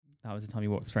That was the time you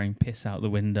were throwing piss out the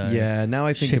window. Yeah, now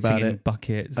I think shitting about in it.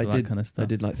 buckets, all that kind of stuff. I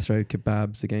did like throw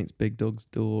kebabs against Big Dog's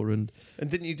door and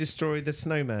didn't you destroy the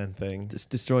snowman thing?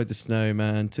 destroyed the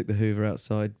snowman, took the Hoover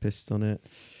outside, pissed on it.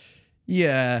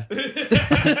 Yeah.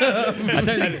 I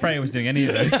don't think Freya was doing any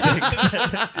of those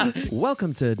things.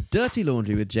 Welcome to Dirty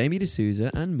Laundry with Jamie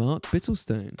D'Souza and Mark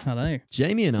Bittlestone. Hello.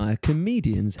 Jamie and I are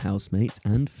comedians, housemates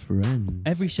and friends.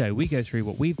 Every show we go through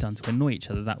what we've done to annoy each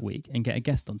other that week and get a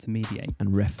guest on to mediate.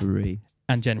 And referee.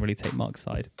 And generally take Mark's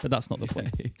side. But that's not the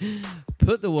point.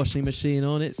 Put the washing machine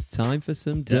on, it's time for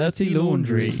some Dirty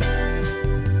Laundry.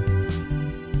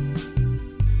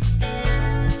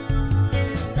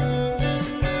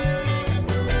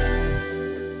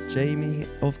 Jamie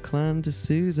of Clan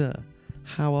D'Souza,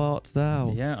 how art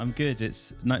thou? Yeah, I'm good.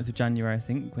 It's 9th of January, I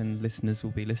think, when listeners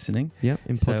will be listening. Yep,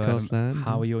 in podcast land.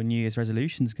 How are your New Year's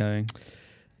resolutions going?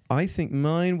 I think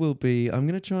mine will be, I'm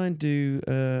going to try and do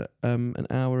an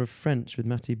hour of French with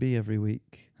Matty B every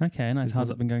week. Okay, nice. How's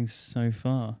that been going so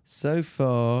far? So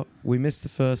far, we missed the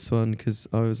first one because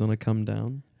I was on a come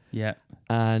down. Yeah.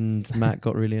 And Matt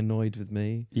got really annoyed with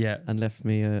me. Yeah. And left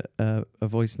me a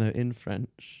voice note in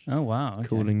French. Oh, wow. Okay.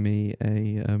 Calling me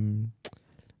a...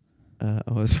 I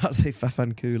was about to say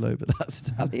fafanculo, but that's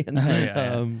Italian. Oh,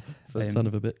 yeah. For son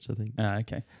of a bitch, I think.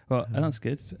 Okay. Well, that's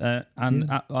good.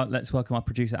 Let's welcome our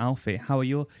producer, Alfie. How are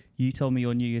you told me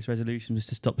your New Year's resolution was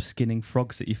to stop skinning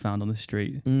frogs that you found on the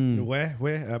street. Mm.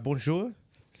 Where? Bonjour.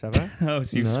 Ça va? Oh,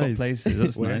 so you've swapped places.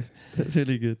 That's nice. That's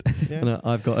really good. Yeah. And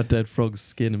I've got a dead frog's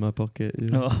skin in my pocket. You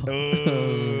know?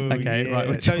 Okay, yeah.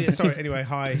 right. Sorry. Anyway,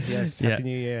 hi. Yes. Happy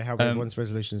New Year. How everyone's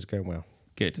resolutions going well?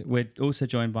 Good. We're also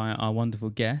joined by our wonderful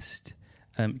guest,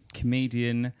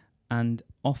 comedian and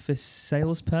office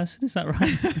salesperson. Is that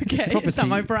right? Okay, is that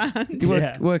my brand? You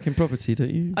work in property, don't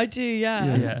you? I do,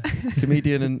 yeah.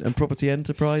 Comedian and property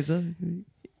enterpriser.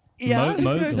 Yeah,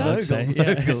 mogul, I'd say.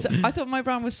 Yeah. So I thought my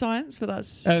brand was science, but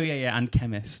that's... Oh, yeah, and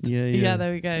chemist. Yeah,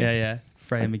 there we go. Yeah.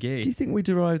 Freya McGhee. Do you think we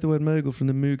derived the word mogul from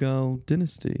the Mughal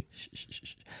dynasty?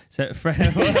 So,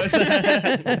 Freya...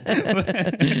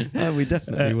 We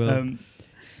definitely will.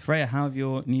 Freya, how have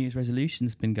your New Year's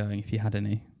resolutions been going, if you had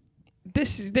any?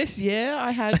 This year, I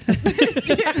had... this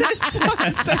year,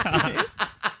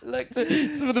 Looked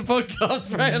at some of the podcast.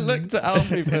 Freya looked at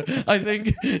Alfie for, I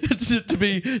think, to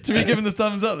be given the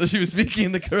thumbs up that she was speaking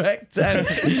in the correct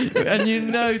tense. And you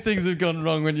know things have gone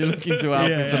wrong when you're looking to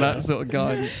Alfie for that sort of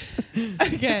guidance.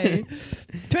 Okay,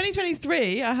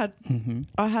 2023. I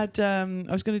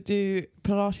was going to do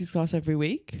Pilates class every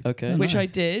week. Okay, which nice.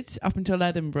 I did up until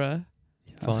Edinburgh.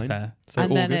 That's fine. Fair. So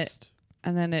And August.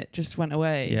 then it just went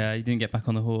away. Yeah, you didn't get back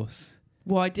on the horse.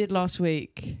 Well, I did last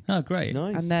week. Oh, great.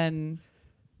 Nice. And then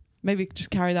maybe just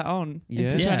carry that on into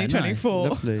Yeah, 2024.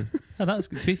 Lovely. Oh, that's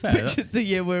good. To be fair. Which is the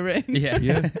year we're in. Yeah.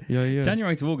 Yeah.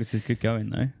 January to August is good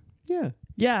going, though. Yeah.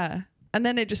 Yeah. And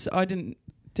then I didn't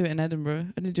do it in Edinburgh.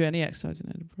 I didn't do any exercise in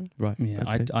Edinburgh. Right. Yeah,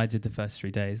 okay. I did the first 3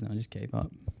 days and I just gave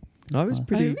up. I was Oh,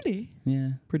 pretty really? Yeah.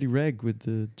 pretty reg with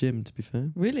the gym, to be fair.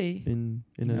 Really? In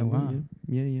Oh, Edinburgh, wow.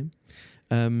 Yeah.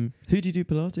 Who do you do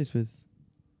Pilates with?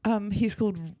 He's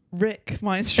called Rick,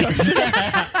 my instructor.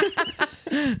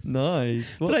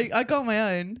 Nice. But I got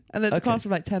my own, and there's a class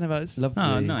of like 10 of us. Lovely.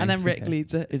 Oh, nice. And then Rick Okay.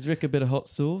 leads it. Is Rick a bit of hot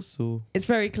sauce or It's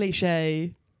very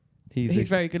cliche. He's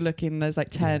very good looking. There's like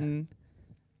 10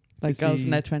 Is girls he-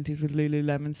 in their 20s with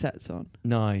Lululemon sets on.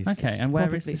 nice? Okay, and where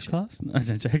is Probably this should. class? No, I'm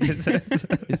joking.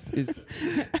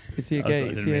 Is he a I gay?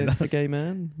 didn't Is he mean a that. gay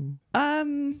man?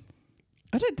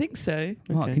 I don't think so.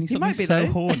 Mark, Okay. can you He stop being might be, so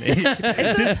though. horny?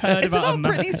 Just heard It's a about lot of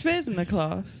man. Britney Spears in the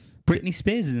class. Britney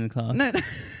Spears is in the class. No.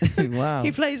 Wow.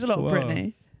 He plays a lot Whoa. of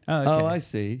Britney. Oh, okay. Oh, I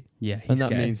see. Yeah, he's And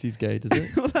that gay. means he's gay, does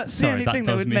it? Well, that's Sorry, the only thing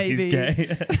that does would mean he's maybe...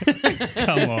 gay.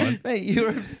 Come on. Mate, you're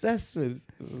obsessed with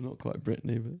not quite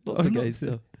Britney, but lots of I'm gay not-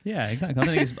 stuff. Yeah, exactly. I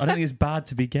don't think it's bad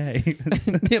to be gay.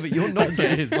 Yeah, but you're not.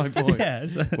 Is my point. Yeah.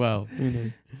 Well,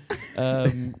 you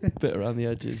know, bit around the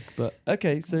edges, but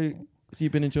okay. So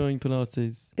you've been enjoying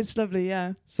Pilates It's lovely,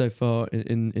 yeah. so far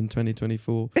in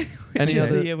 2024, Which Any is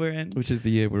other- the year we're in. which is the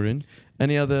year we're in.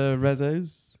 Any other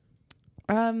rezos?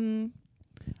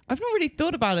 I've not really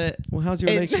thought about it. Well, how's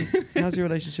your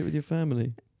relationship with your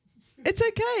family? It's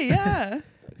okay, yeah.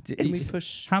 Can we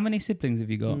push? How many siblings have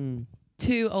you got?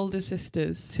 2 older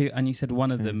sisters. 2, and you said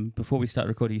one of Okay. them, before we started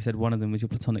recording, you said one of them was your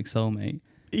platonic soulmate.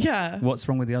 Yeah. What's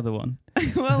wrong with the other one?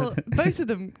 Well, both of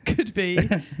them could be.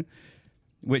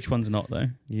 Which one's not, though?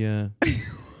 Yeah.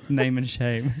 Name and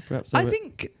shame. Perhaps I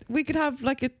think we could have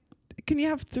like a... Can you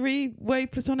have 3-way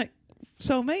platonic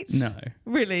soulmates? No.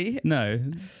 Really? No.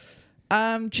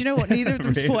 Do you know what? Neither of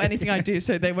them support Really? anything I do,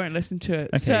 so they won't listen to it.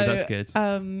 Okay, so, that's good.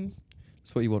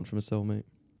 That's what you want from a soulmate.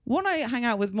 One I hang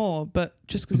out with more, but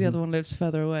just because the other one lives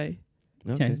further away.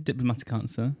 Okay. Yeah, diplomatic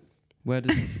answer. Where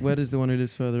does the one who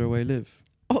lives further away live?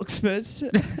 Oxford.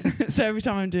 So every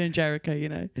time I'm doing Jericho,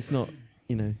 It's not,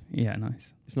 Yeah,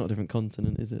 nice. it's not a different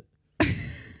continent, is it?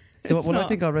 So what I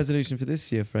think our resolution for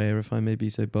this year, Freya, if I may be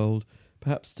so bold,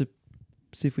 perhaps to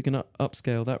see if we can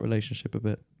upscale that relationship a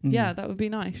bit. Yeah, that would be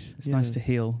nice. It's nice to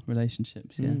heal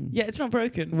relationships. Yeah. Yeah, it's not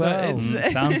broken. Well, but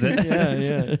it's sounds it.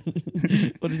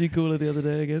 Yeah. What did you call her the other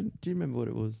day again? Do you remember what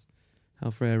it was? How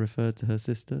Freya referred to her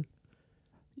sister?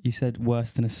 You said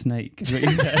worse than a snake. Is what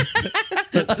you said.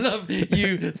 I love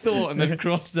you thought and then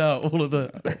crossed out all of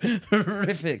the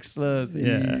horrific slurs that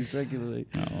you use regularly.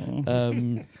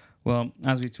 Oh. Well,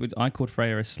 I called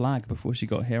Freya a slag before she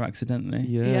got here accidentally.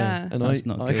 Yeah. And That's I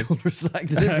not good. called her a slag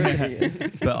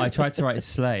deliberately. But I tried to write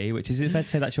slay, which is it fair to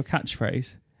say that's your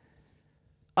catchphrase?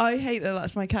 I hate that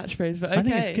that's my catchphrase, but okay. I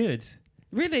think it's good.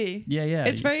 Really? Yeah.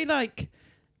 It's very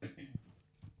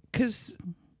because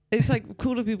it's like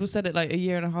cooler people said it like a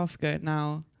year and a half ago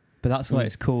now. But that's why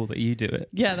it's cool that you do it.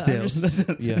 Yeah, still.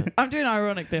 I'm doing it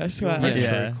ironically, I swear. Well, Yeah.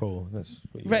 very cool. That's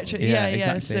what you Retro, want. Yeah,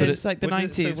 yeah. exactly. So But it's like the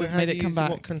 90s that made it come back.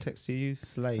 What context do you use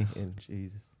slay in?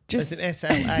 Jesus. Just an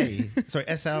SLA. Sorry,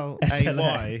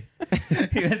 SLAY.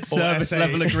 You had service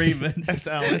level agreement.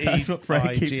 SLE. That's what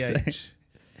Freya keeps saying.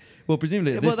 Well,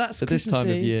 presumably at this time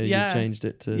of year, you've changed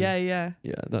it to... Yeah.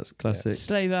 Yeah, that's classic.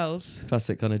 Sleigh bells.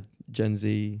 Classic kind of Gen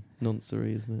Z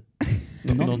noncery, isn't it?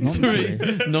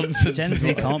 Noncery. Nonsense. Gen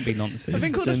Z can't be nonsense. I've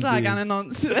been called Gen a slag Z and a is-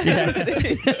 nonce.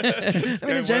 I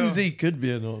mean, a Gen Z could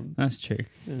be a non. That's true.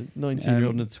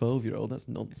 19-year-old and a 12-year-old, that's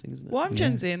nonsense, isn't it? Well, I'm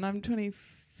Gen Z and I'm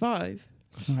 25.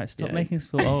 All right, stop Yeah. making us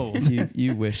feel old.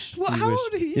 You wish. What? You How wish.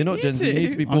 old are you? You're not Gen Z. You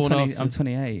need to be born after... I'm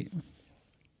 28.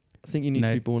 I think you need No.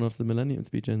 to be born after the millennium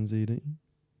to be Gen Z, don't you?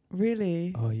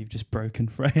 Really? Oh, you've just broken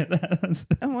Freya there.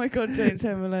 Oh my god, don't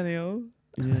say millennial.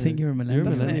 Yeah. I think you're a millennial.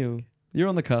 You're a millennial. You're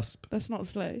on the cusp. That's not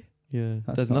slay. Yeah.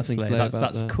 That's There's not nothing slay. slay That's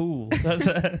about that. cool. That's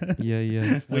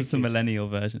Yeah. What's the millennial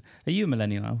version? Are you a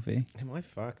millennial, Alfie? Am I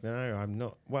fuck? No, I'm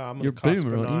not. Well, I'm on You're the cusp,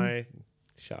 boomer, and aren't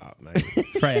Shut up, mate.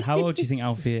 Freya, how old do you think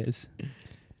Alfie is?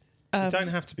 You don't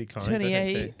have to be kind.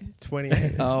 28.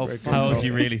 28. Oh, Very fuck How good. old do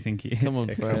you really think he is? Come on,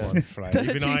 Yeah, Freya. come on, Freya.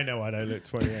 Even I know I don't look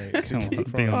 28. Come on, Jesus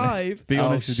be Christ. honest. 5. Be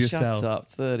honest with Shut yourself. up.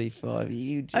 35.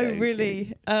 You Oh, joking?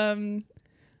 really?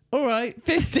 All right,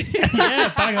 50.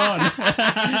 Yeah, bang on.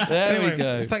 There Anyway, we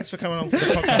go. Thanks for coming on for the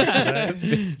podcast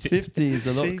today. 50 is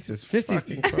a lot. Jesus 50's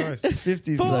fucking Christ.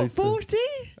 50's closer. 40?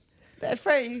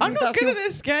 Freya, I'm not good at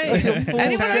this game. that's your fourth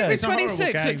Anyone guess. over It's a horrible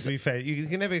 26? game, to be fair. You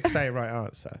can never say a right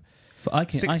answer. I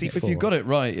can 64. If you got it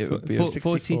right, it would be a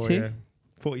 64, 42? yeah.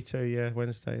 42, yeah.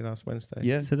 Last Wednesday.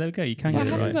 Yeah. So there we go. You can Well, get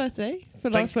it happy right. birthday for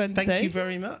last Wednesday. Thank you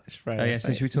very much, Freya. Oh yeah.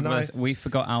 So should we talk about this? We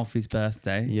forgot Alfie's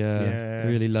birthday. Yeah.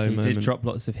 Really low He moment. did drop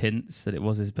lots of hints that it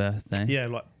was his birthday. Yeah,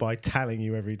 like by telling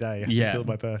you every day Yeah. until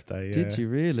my birthday. Yeah. Did you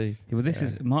really? Yeah, well, this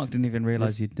is Mark didn't even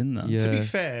realise you'd done that. Yeah. To be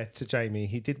fair to Jamie,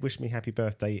 he did wish me happy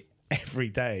birthday every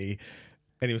day.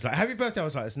 And he was like, happy birthday. I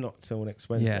was like, it's not till next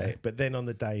Wednesday. Yeah. But then on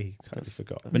the day, he totally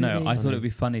forgot. But no, I thought funny. it would be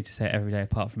funny to say it every day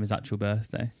apart from his actual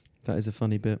birthday. That is a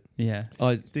funny bit. Yeah.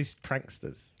 These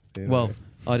pranksters. you know. Well,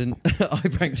 I didn't. I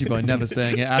pranked you by never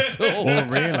saying it at all. Or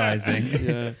realising.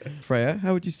 Yeah. Freya,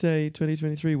 how would you say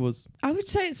 2023 was? I would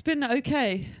say it's been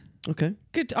okay. Okay.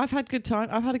 Good. I've had a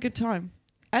good time.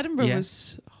 Edinburgh Yeah.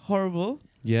 was horrible.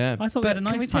 Yeah. I thought we had a But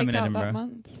can we nice time take in out that Edinburgh.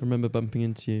 month? I remember bumping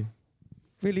into you.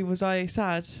 Really, was I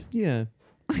sad? Yeah.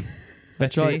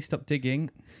 Betty, tried- stop digging.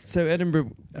 So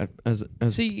Edinburgh, as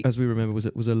See- we remember,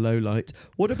 was a low light.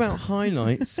 What about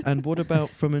highlights? And what about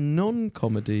from a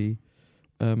non-comedy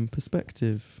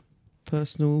perspective,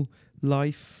 personal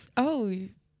life, Oh,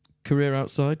 career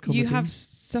outside comedy? you have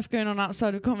stuff going on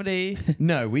outside of comedy.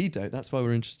 No, we don't. That's why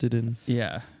we're interested in.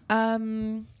 Yeah.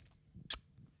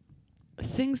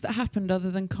 Things that happened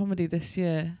other than comedy this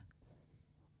year.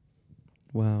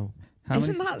 Wow.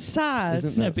 Isn't that sad?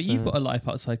 Isn't No, that but you've got a sad? life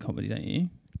outside comedy, don't you?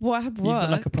 Well, I have You've work. got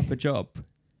like a proper job.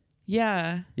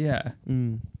 Yeah, Yeah.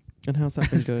 Mm. And how's that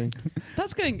been going?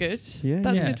 that's going good. Yeah.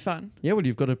 That's Yeah. good fun. Yeah, well,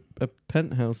 you've got a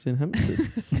penthouse in Hampstead.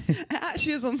 It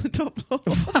actually is on the top floor,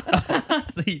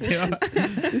 So you do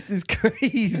This is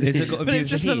crazy. Has it got a but view it's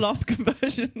of just the a heath? loft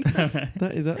conversion.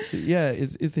 That is absolutely... Yeah,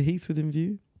 is the Heath within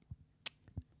view?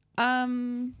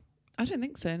 I don't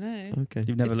think so. No. Okay.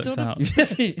 You've never It's looked sort of-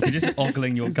 out. You're just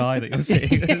ogling your guy that you're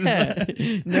seeing. Yeah.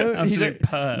 No, you Absolute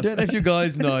don't know if your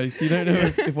guy's nice. You don't know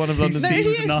if one of He London's No, he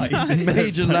seems is nice. nice.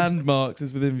 major landmarks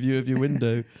is within view of your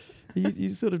window. You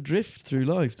sort of drift through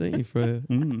life, don't you, Freya?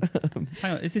 Hang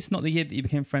on, is this not the year that you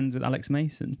became friends with Alex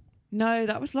Mason? No,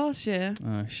 that was last year.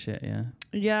 Oh shit! Yeah.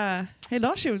 Yeah. Hey,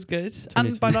 last year was good.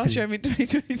 And by last year, I mean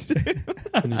 2022.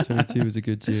 2022 was a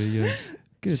good year. Yeah.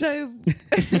 Good. So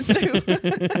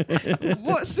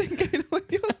what's going on in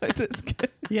your life that's good?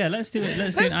 Yeah, let's do it.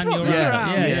 Let's do an Let's annual swap this wrap.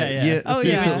 around. Yeah. Oh, Let's do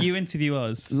yeah. sort of- You interview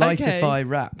us. Life Okay. if I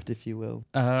rapped, if you will.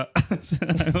 I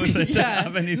also don't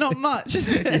have anything. Not much, is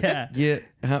it?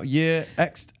 Yeah.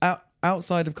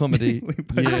 Outside of comedy. We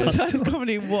both- year- Outside of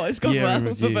comedy, what has gone Year in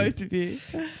well for review. both of you?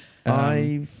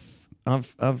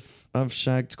 I've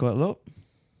shagged quite a lot.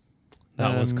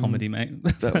 That was comedy, mate.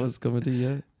 That was comedy,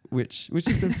 yeah. Which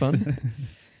has been fun.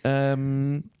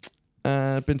 Been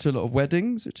to a lot of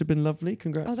weddings, which have been lovely.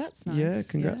 Congrats. Oh, that's nice. Yeah,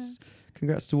 congrats.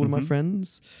 Congrats to all of my Mhm.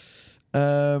 friends.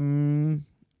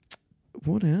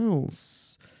 What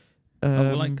else?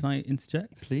 Can I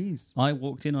interject? Please. I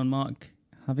walked in on Mark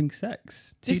having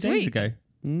sex 2 This days week? ago.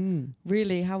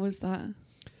 Really? How was that?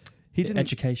 He didn't.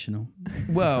 Educational. That's how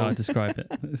I Well, describe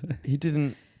it. he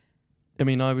didn't. I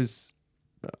mean, I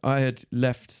had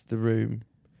left the room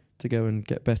to go and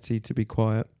get Betty to be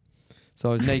quiet. So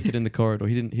I was naked in the corridor.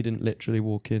 He didn't literally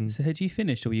walk in So had you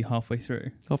finished or were you halfway through?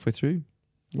 halfway through.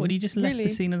 What, you just left Really? the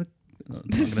scene of the... I'm not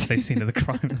going to say scene of the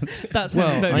crime. That's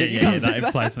Well, how I- yeah, that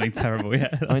implies something terrible,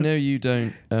 yeah. I know you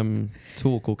don't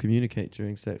talk or communicate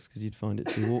during sex because you'd find it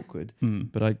too awkward.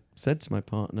 But I said to my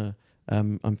partner,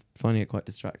 I'm finding it quite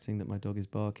distracting that my dog is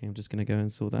barking. I'm just going to go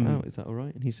and sort that out. Is that all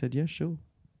right? And he said, yeah, sure.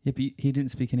 Yeah, but he didn't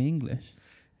speak any English.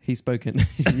 He's spoken.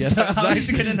 Yeah, So that's how are you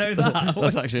actually going to know that?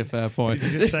 That's actually a fair point. You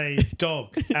just say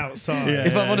dog outside. Yeah.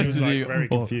 If I'm honest He was, with you, very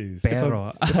Or confused.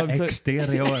 Pero if I'm to-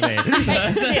 exteriore.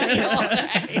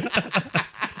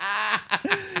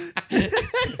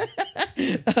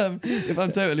 If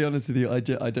I'm totally honest with you, I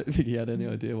don't think he had any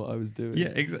idea what I was doing. Yeah,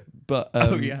 exactly. But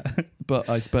Oh, yeah. But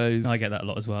I suppose I get that a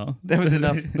lot as well. there was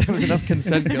enough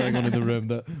consent going on in the room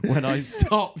that when I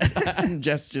stopped and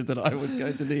gestured that I was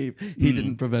going to leave, he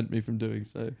didn't prevent me from doing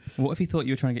so. What if he thought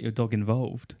you were trying to get your dog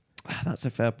involved? That's a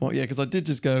fair point. Yeah, because I did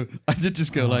just go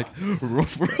like,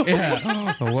 ruff, ruff.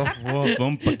 Yeah.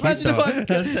 Imagine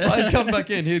if I'd come back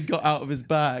in, he'd got out of his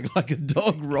bag like a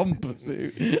dog romper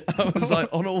suit. I was like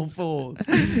on all fours.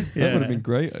 That would have been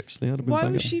great, actually. I'd have been Why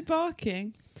banging. was she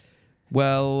barking?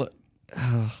 Well,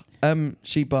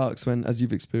 she barks when, as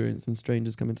you've experienced, when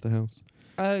strangers come into the house.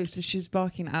 Oh, so she's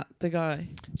barking at the guy.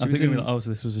 I was think in- like, oh, so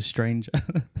this was a stranger.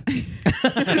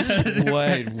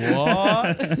 Wait,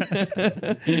 what?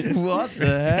 What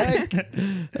the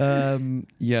heck?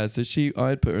 Yeah, so I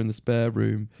had put her in the spare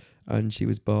room and she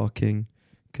was barking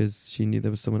because she knew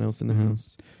there was someone else in the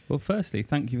house. Well, firstly,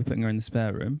 thank you for putting her in the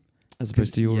spare room. As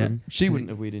opposed to your Yeah. room. She wouldn't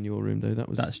have weed in your room, though.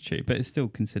 That's true, but it's still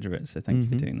considerate, so thank you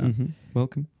for doing that.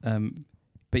 Welcome.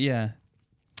 But yeah,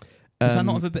 is that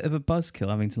not a bit of a buzzkill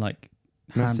having to like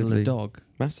handle massively. a dog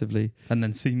Massively. and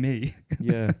then see me?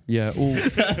 Yeah, yeah. All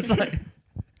That's like,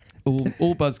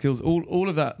 all buzzkills, all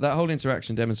of that whole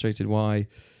interaction demonstrated why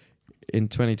in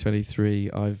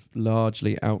 2023 I've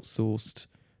largely outsourced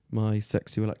my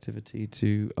sexual activity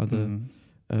to other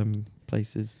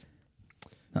places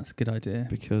that's a good idea.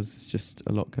 because it's just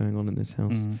a lot going on in this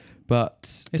house. Mm.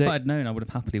 But If I'd known, I would have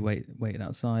happily waited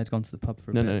outside, gone to the pub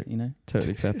for a No, bit, you know?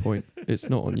 totally fair point. It's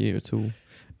not on you at all.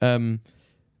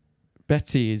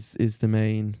 Betty is the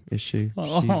main issue.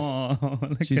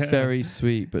 She's very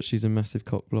sweet, but she's a massive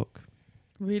cock block.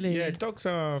 Really? Yeah, dogs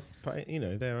are,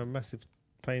 they're a massive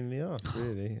pain in the ass,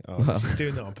 really. Oh, Well. she's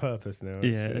doing that on purpose now.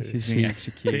 Yeah, isn't she? she's being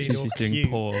extra cute. being She's all doing cute.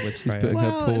 poor with She's Freya. putting her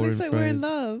Wow, paw it looks in like we're in Freya's.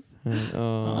 love.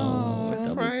 Oh. It's like,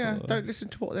 Double Freya, paw. don't listen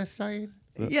to what they're saying.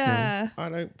 That's Yeah. I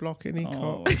don't block any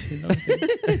Oh, cock. she loves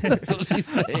it. That's what she's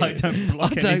saying. I don't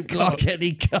block I any don't block cock.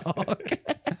 any cock.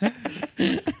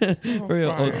 Oh, Very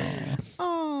odd. Freya.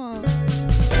 Oh.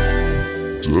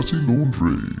 Dirty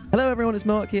Laundry. Hello everyone, it's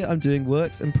Mark here. I'm doing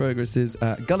works and progresses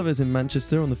at Gulliver's in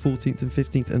Manchester on the 14th and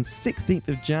 15th and 16th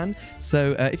of Jan.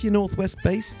 So if you're Northwest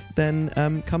based, then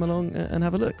come along and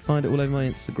have a look. Find it all over my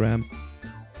Instagram.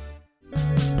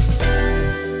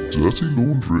 Dirty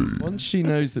Laundry. Once she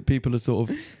knows that people are sort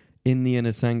of in the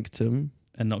inner sanctum,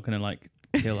 And not going to like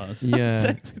kill us. yeah,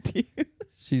 Sex with you.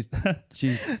 she's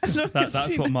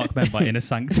That's what Mark meant by inner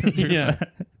sanctum. yeah.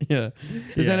 Yeah.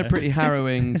 There's then a Yeah. pretty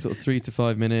harrowing sort of 3 to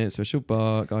 5 minutes where she'll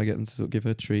bark, I get them to sort of give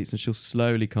her treats, and she'll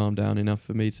slowly calm down enough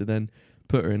for me to then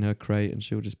put her in her crate and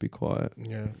she'll just be quiet.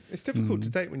 Yeah, it's difficult to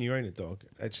date when you own a dog.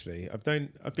 Actually, I've been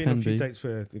Can on a few be. dates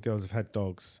where the girls have had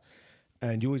dogs,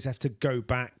 and you always have to go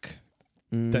back.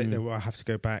 Mm. They will have to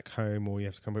go back home, or you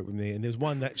have to come back with me. And there's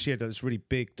one that she had this really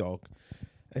big dog,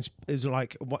 and it was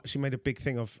like what she made a big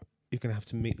thing of. You're going to have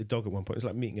to meet the dog at one point. It's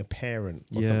like meeting a parent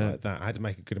or something Yeah. like that. I had to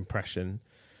make a good impression.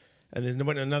 And then I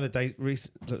went on another date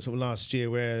sort of last year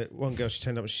where one girl, she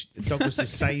turned up, the dog was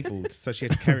disabled, so she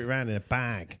had to carry it around in a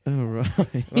bag. Oh, right.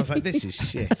 And I was like, this is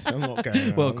shit. I'm not going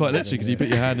around. Well, quite literally, because you put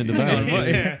your hand in the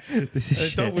bag. This is The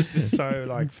shit. dog was just so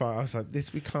like far. I was like,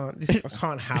 I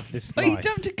can't have this Oh, life. you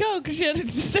jumped a girl because she had a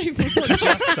disabled Not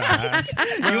just that.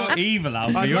 You're evil,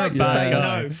 Alfie. I'd You're like a to bad say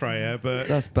guy. no, Freya, but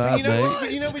That's but bad, you know mate.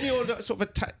 what? You know when you're sort of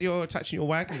you're attaching your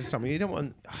wagon to something, you don't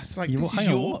want. It's like this is hang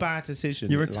on, your what? bad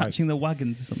decision. You're like- attaching the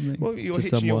wagon to something. Well, you're to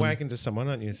hitching your someone. wagon to someone,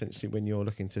 aren't you? Essentially, when you're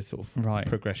looking to sort of Right.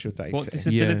 progress your dating. What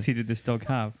disability did this dog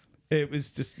have? It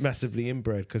was just massively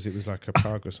inbred because it was like a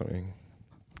pug or something.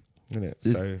 Isn't it?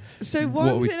 This- So So why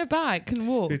What was we- it in a bag? Couldn't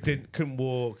walk. it couldn't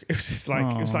walk. It was just like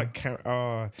it was Aw. like Like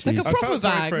a I proper felt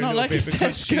sorry bag, for her a not little like a bit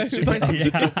because she Tesco basically was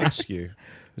a bag. dog rescue. It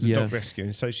was a Yeah. dog rescue,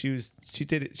 and so she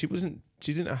did it.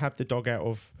 She didn't have the dog out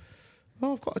of.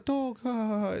 Oh, I've got a dog.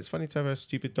 Oh, it's funny to have a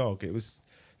stupid dog. It was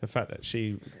the fact that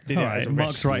she did All it as a right,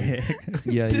 Mark's rescue. right here.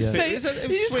 Yeah, Just yeah. say- It was you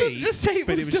just sweet, got disabled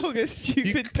but it was- dog, a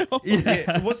stupid dog.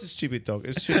 Yeah, it was a stupid dog.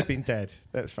 It should have been dead.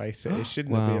 Let's face it. It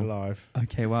shouldn't have been Wow. alive.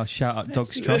 Okay, well, shout out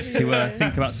Dogs Let's Trust see. to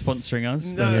think about sponsoring us.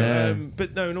 No, Yeah.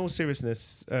 but no. In all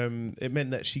seriousness, it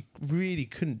meant that she really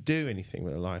couldn't do anything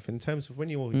with her life. In terms of when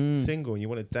you're single and you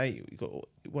want to date, you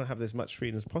want to have as much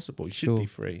freedom as possible. You should Sure. be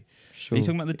free. Sure. Are you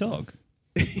talking about the dog?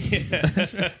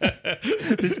 Yeah.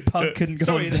 This pug couldn't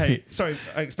go on a date. Sorry,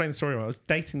 I explained the story wrong. I was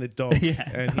dating the dog, Yeah.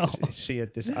 and she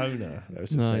had this owner that was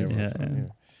just Nice. there. Yeah. Yeah.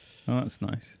 Oh, that's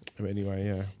nice. But anyway,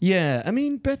 yeah. Yeah, I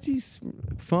mean, Betty's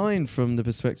fine from the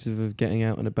perspective of getting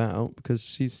out and about because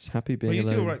she's happy being Well, you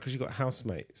alone. do all right because you've got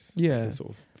housemates. Yeah. And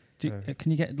sort of.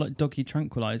 Can you get like doggy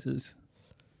tranquilizers?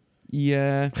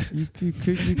 Yeah, you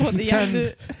could. You What the can.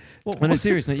 end? What? On a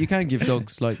serious note, you can give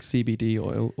dogs like CBD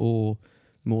oil or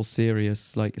more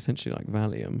serious, like essentially like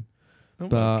Valium. Oh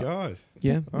But- my god!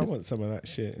 Yeah. I want some of that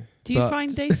shit. Do you but-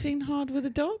 find dating hard with a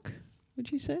dog?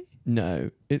 Would you say? No,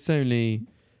 it's only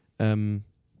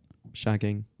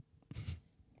shagging.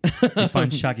 You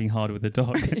find shagging hard with a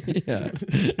dog. Yeah.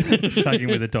 Shagging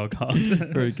with a dog hard.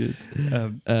 Very good.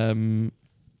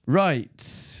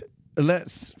 Right.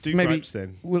 Let's Do maybe. gripes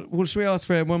then. Well, should we ask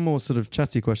for one more sort of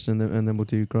chatty question and then we'll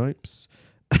do gripes?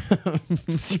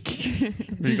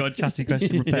 You got a chatty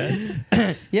question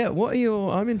prepared? Yeah. What are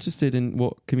your? I'm interested in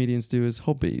what comedians do as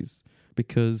hobbies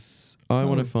because I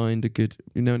want to find a good.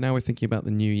 Now we're thinking about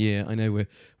the new year. I know we're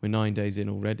 9 days in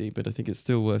already, but I think it's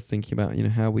still worth thinking about.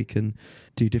 How we can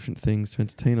do different things to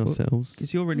entertain ourselves.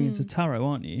 Because you're really into tarot,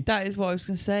 aren't you? That is what I was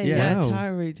going to say. Yeah. Yeah, Wow.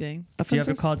 tarot reading. Do you have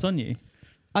your cards on you?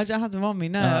 I don't have them on me.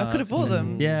 No, Ah, I could have bought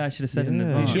them. Yeah, I should have said in Yeah. You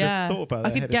advance. should Yeah. have thought about I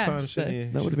that could ahead of time, guess, shouldn't but- you?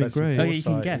 That would have Should been have some great. Oh, yeah, you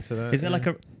can foresight guess. into that,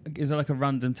 Is there like a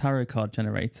random tarot card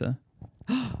generator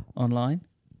online?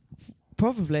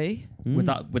 Probably. Would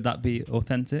that be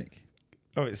authentic?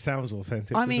 Oh, it sounds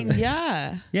authentic. I doesn't mean, it?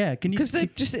 yeah. Yeah. Can you? Because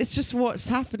it's just what's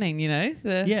happening,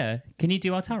 Yeah. Can you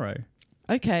do our tarot?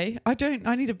 Okay.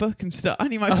 I need a book and stuff. I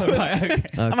need my Oh, book. right. Okay.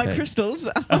 And my Okay. crystals.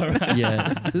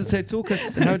 Yeah. So talk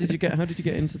us. How did you get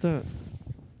into that?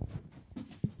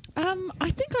 I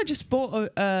think I just bought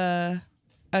a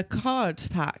card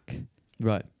pack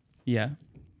Right. Yeah.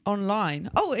 online.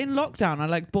 Oh, in lockdown,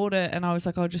 I bought it and I was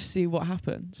like, I'll just see what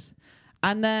happens.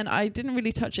 And then I didn't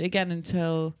really touch it again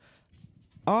until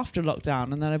after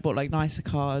lockdown. And then I bought nicer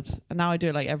cards. And now I do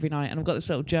it every night. And I've got this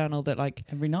little journal that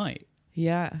Every night.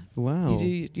 yeah. Wow.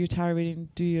 You do your tarot reading,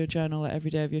 do your journal every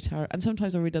day of your tarot. And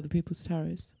sometimes I'll read other people's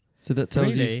tarots. So that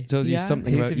tells Really? you Yeah.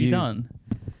 something Whose about have you done?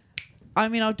 I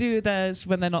mean, I'll do theirs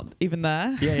when they're not even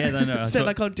there. Yeah, no. I So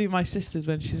thought- I'll do my sister's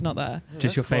when she's not there.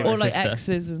 just your That's quite- favourite Or sister.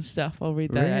 exes and stuff. I'll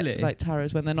read their Really?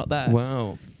 tarots when they're not there.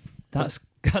 Wow. That's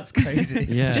crazy.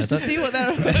 Yeah. Just to that's- see what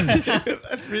they're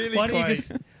That's really Why don't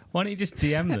quite... you just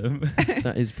DM them?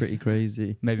 that is pretty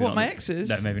crazy. Maybe What, not my the- exes?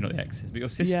 No, maybe not the exes, but your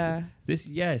sister.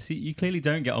 Yeah. See, you clearly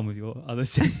don't get on with your other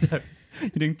sister. You're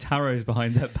doing tarots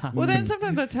behind their back. Well, then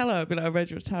sometimes I tell her, I'll be like, I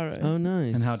read your tarot. Oh,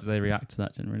 nice. And how do they react to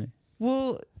that generally?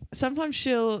 Well, sometimes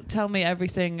she'll tell me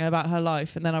everything about her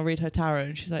life and then I'll read her tarot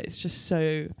and she's like, it's just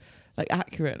so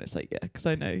accurate. And it's like, yeah, because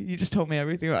I know you just told me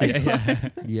everything about your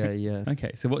life. Yeah.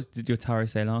 Okay, so what did your tarot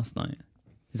say last night?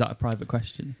 Is that a private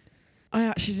question? I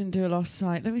actually didn't do it last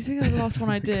night. Let me think of the last one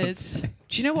I did.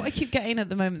 Do you know what I keep getting at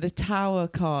the moment? The Tower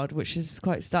card, which is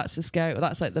that's a scary.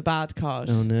 That's the bad card.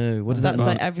 Oh no. What does that That's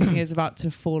mean? everything is about to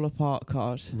fall apart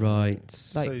card. Right.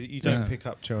 So you don't Yeah. pick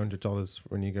up $200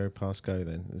 when you go past go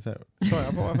then? Is that... Sorry,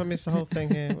 have I missed the whole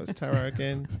thing here? What's tarot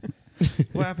again?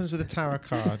 What happens with the tarot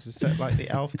card? Is that the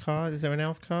elf card? Is there an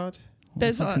elf card?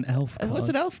 There's What's an elf card? What's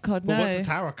an elf card? Well, No. what's a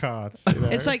tarot card?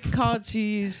 It's cards you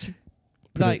use to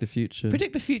Predict the future.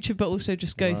 predict the future, but also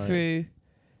just go Right. through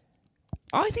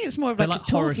I think it's more of They're like, like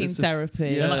a talking horoscopic-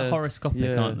 therapy. They're Yeah. like horoscopic,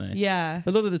 Yeah. aren't they? Yeah.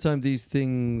 A lot of the time, these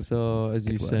things are, as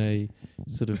Good you word. say,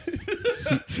 sort of.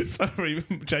 Sorry,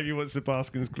 Jamie wants to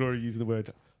bask in his glory using the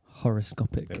word.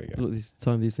 Horoscopic. There we A go. lot of these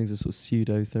time, these things are sort of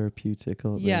pseudo therapeutic,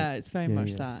 aren't they? Yeah, it's very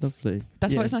much that. Lovely.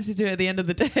 That's yeah. why it's nice to do it at the end of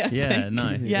the day. I Yeah, think.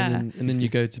 nice. Yeah. And then you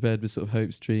go to bed with sort of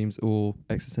hopes, dreams, or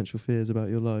existential fears about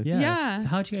your life. Yeah. Yeah. So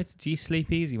how do you do you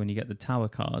sleep easy when you get the tower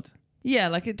card? Yeah,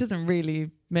 like it doesn't really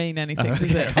mean anything, Oh,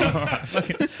 does it? All right.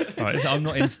 Okay. All right. So I'm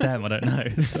not in STEM. I don't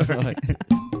know. Sorry.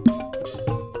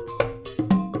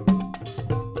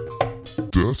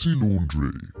 Dirty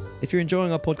Laundry. If you're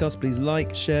enjoying our podcast, please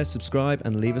like, share, subscribe,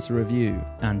 and leave us a review.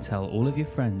 And tell all of your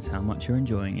friends how much you're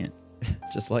enjoying it.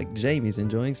 Just like Jamie's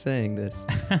enjoying saying this.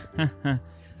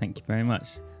 Thank you very much.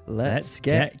 Let's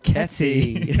get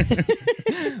ketty.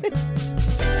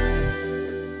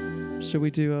 Shall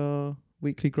we do our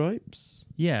weekly gripes?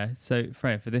 Yeah. So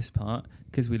Freya, for this part,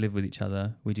 because we live with each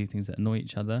other, we do things that annoy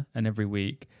each other, and every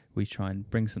week we try and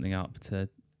bring something up to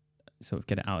sort of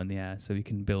get it out in the air so we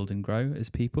can build and grow as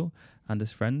people and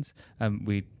as friends.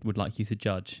 We would like you to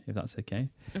judge, if that's okay.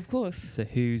 Of course. So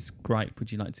whose gripe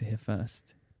would you like to hear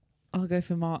first? I'll go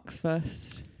for Mark's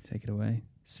first. Take it away.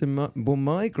 So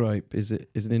my gripe is an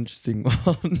interesting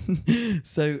one.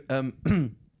 So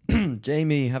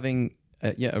Jamie, having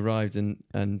arrived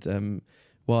and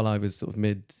while I was sort of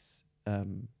mid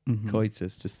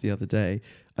coitus just the other day,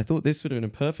 I thought this would have been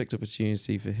a perfect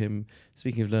opportunity for him,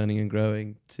 speaking of learning and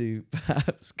growing, to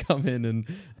perhaps come in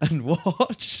and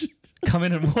watch. Come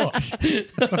in and watch.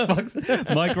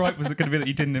 My gripe was going to be that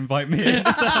you didn't invite me in.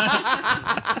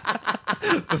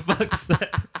 For fuck's sake.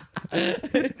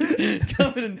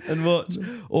 Come in and watch,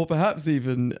 or perhaps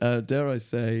even, dare I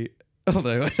say,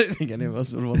 although I don't think any of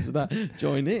us would want to that,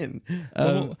 join in.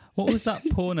 What was that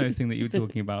porno thing that you were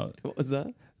talking about? What was that?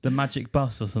 The magic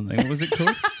bus or something? What was it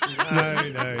called?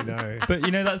 No. But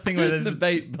you know that thing where there's The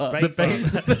bait bus.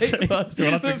 the bait bus. Do I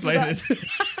have to But explain that- this?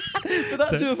 For that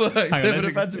So- to have worked, hang on, there let's would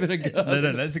have had to have been a gun.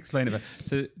 No, let's explain it.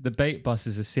 So the bait bus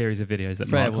is a series of videos that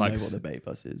Freya Mark will know likes. what the bait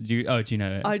bus is. Do you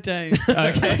know it? I don't.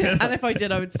 Okay. And if I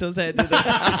did, I would still say it, did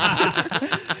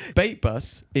I? Bait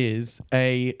bus is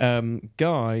a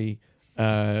guy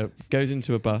goes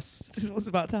into a bus This is what's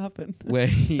about to happen. where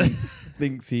he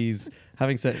thinks he's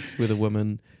having sex with a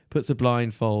woman, puts a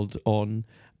blindfold on,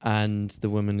 and the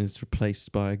woman is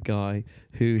replaced by a guy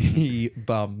who he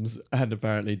bums and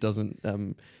apparently doesn't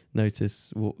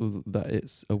notice that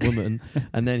it's a woman.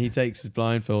 And then he takes his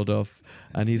blindfold off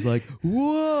and he's like,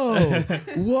 whoa,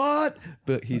 what?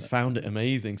 But he's found it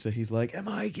amazing. So he's like, am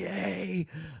I gay?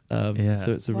 Yeah.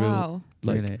 So it's a real, Wow.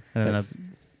 like, Really? And then that's-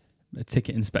 a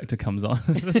ticket inspector comes on.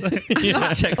 Checks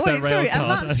their Wait, rail sorry, and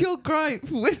card. that's your gripe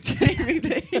with Jamie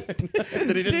that he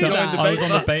didn't do join that. the I was on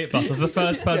the bait bus. I was the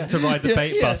first person to ride the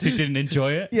bait bus who didn't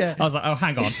enjoy it. Yeah. I was like, oh,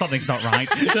 hang on, something's not right.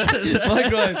 My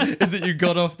gripe is that you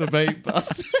got off the bait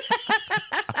bus.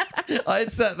 I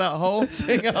had set that whole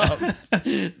thing up,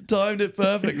 timed it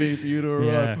perfectly for you to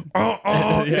arrive.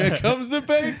 Yeah. Here comes the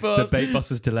bait The bus. bait bus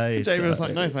was delayed. Jamie was so-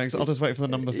 like, no thanks, I'll just wait for the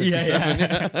number Yeah,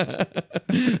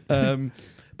 57. yeah.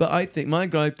 But I think my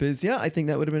gripe is, I think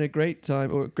that would have been a great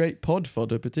time, or a great pod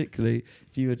fodder, particularly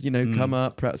if you had, come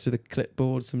up perhaps with a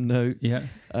clipboard, some notes, Yeah.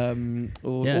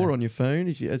 or on your phone,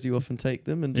 as you often take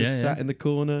them, and just Yeah, sat yeah. in the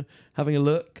corner having a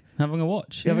look. Having a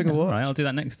watch. Having a watch. Right, I'll do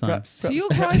that next time. Perhaps So your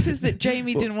gripe is that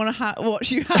Jamie didn't want to watch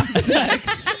you have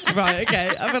sex. Right,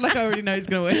 okay. I feel like I already know he's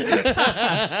going to win.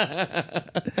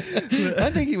 I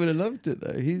think he would have loved it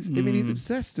though. He's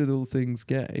obsessed with all things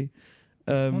gay.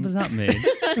 What does that mean?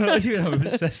 What do you mean I'm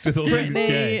obsessed with all things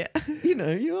gay?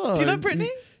 Brittany. You are. Do you love Brittany?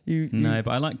 You No,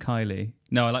 but I like Kylie.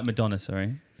 No, I like Madonna,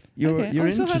 sorry. You're Okay.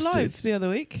 I saw her live interested. the other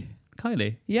week.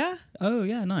 Kylie? Yeah. Oh,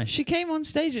 yeah, nice. She came on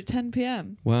stage at 10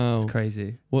 p.m. Wow. It's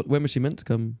crazy. When was she meant to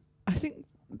come? I think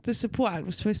the support act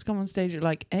was supposed to come on stage at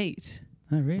like 8.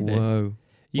 Oh, really? Whoa.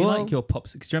 You Well- like your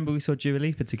pops. Because remember we saw Dua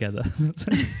Lipa together?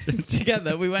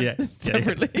 Together. We went Yeah.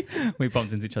 separately. We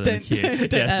bumped into each other in Don't the queue.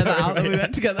 air that out that we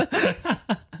went together.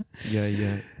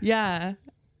 Yeah. Yeah.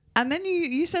 And then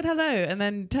you said hello, and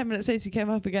then 10 minutes later you came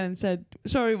up again and said,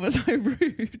 sorry, was I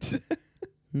rude?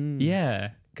 Hmm.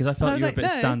 Yeah, because I I felt was you were like, a bit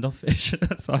no. standoffish.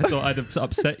 So I thought I'd have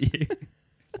upset you.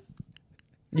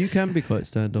 You can be quite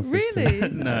standoffish. though. Really?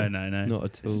 No. Not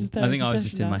at all. I think I was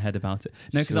just in my head about it.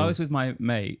 No, because I Sure. was with my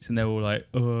mates and they were all like,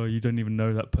 oh, you don't even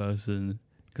know that person.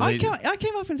 'Cause I they-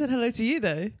 came up and said hello to you,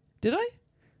 though. Did I?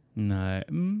 No.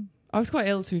 I was quite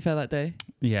ill, to be fair, that day.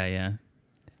 Yeah.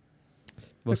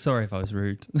 Well, sorry if I was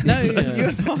rude. No, you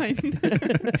were fine.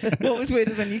 What was weird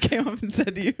is when you came up and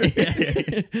said you were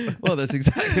Well, that's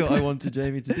exactly what I wanted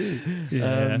Jamie to do.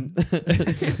 Yeah.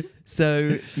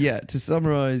 So, to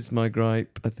summarise my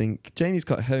gripe, I think Jamie's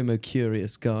quite a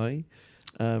homo-curious guy.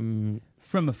 From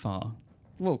afar.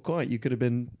 Well, quite. You could have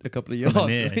been a couple of yards.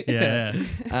 Near, right? yeah.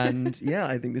 And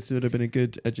I think this would have been a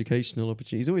good educational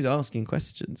opportunity. He's always asking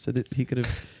questions so that he could have.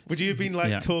 Would you have been like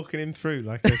Yeah. talking him through,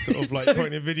 like a sort of like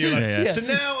pointing a video, like, Yeah. so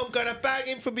now I'm going to bang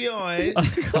him from behind.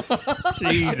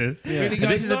 Jesus. Really And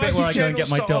this is a bit where I go and get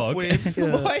my dog.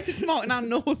 Why is Mark now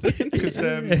northern? Because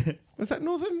was that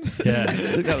Northern? Yeah. I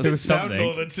think that There was Sound something.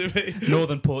 Northern to me.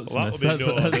 Northern Portsmouth. Well,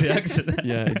 that'll be That's the accent.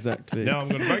 Yeah, exactly. Now I'm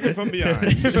going to bang him from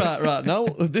behind. right. Now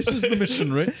this is the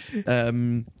missionary.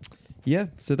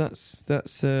 So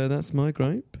that's my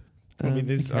gripe. I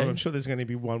mean, okay. I'm sure there's going to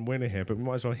be one winner here, but we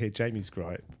might as well hear Jamie's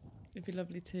gripe. It'd be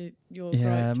lovely to your Yeah,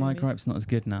 gripe, my Jamie. gripe's not as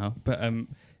good now. But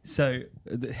so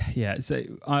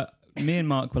me and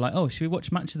Mark were like, oh, should we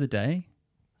watch Match of the Day?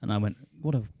 And I went,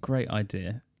 what a great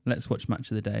idea. Let's watch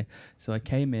Match of the Day. So I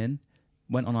came in,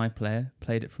 went on iPlayer,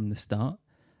 played it from the start,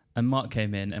 and Mark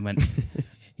came in and went,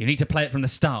 you need to play it from the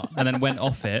start, and then went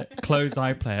off it, closed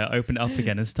iPlayer, opened it up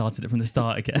again, and started it from the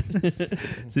start again.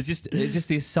 So it's just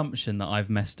the assumption that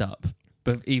I've messed up,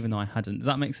 but even though I hadn't. Does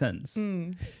that make sense?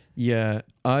 Mm. Yeah,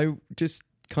 I just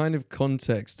kind of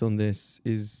context on this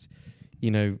is,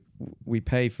 we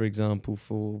pay, for example,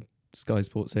 for Sky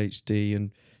Sports HD,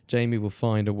 and Jamie will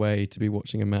find a way to be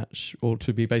watching a match or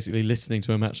to be basically listening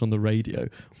to a match on the radio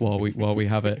while we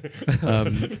have it.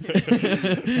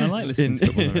 I like listening to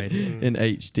football on the radio. In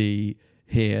HD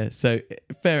here. So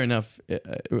fair enough.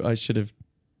 I should have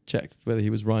checked whether he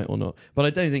was right or not. But I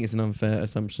don't think it's an unfair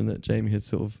assumption that Jamie had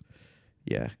sort of,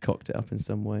 cocked it up in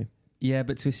some way. Yeah,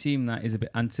 but to assume that is a bit,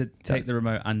 and to take the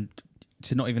remote and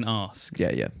to not even ask.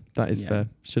 Yeah, that is fair.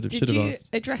 Should have Did you asked.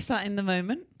 address that in the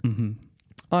moment? Mm-hmm.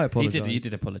 I apologise. You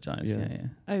did apologise. Yeah. Yeah.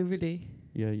 Oh, really?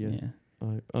 Yeah. Yeah.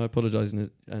 I apologise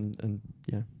and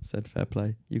said fair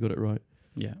play. You got it right.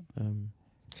 Yeah.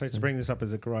 So to bring this up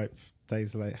as a gripe,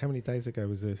 days late. How many days ago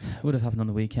was this? Would have happened on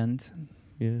the weekend.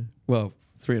 Yeah. Well,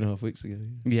 3.5 weeks ago.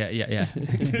 Yeah.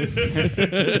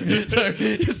 So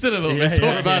you're still a little bit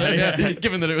sore about it,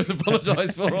 given that it was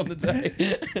apologised for on the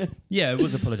day. Yeah, it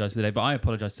was apologised for the day, but I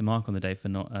apologised to Mark on the day for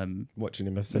not. Watching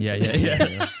him.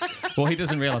 Yeah. Well, he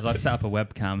doesn't realise I've set up a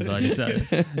webcam, so I just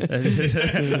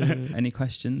said. Any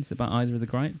questions about either of the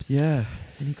gripes? Yeah.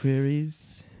 Any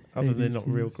queries? Other than not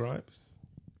real ABCs? gripes.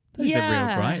 Those are real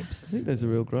Yeah. I gripes. think those are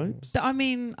real gripes. I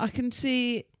mean, I can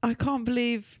see. I can't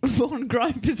believe one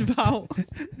gripe is about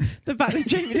the fact that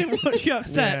Jamie didn't watch you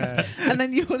upset, and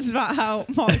then yours is about how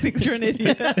Mark thinks you're an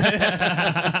idiot.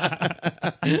 I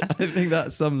think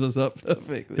that sums us up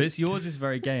perfectly. But yours is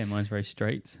very gay and mine's very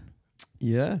straight.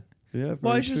 Yeah. Why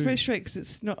Very is yours true. very straight? Because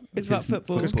it's not. It's about Because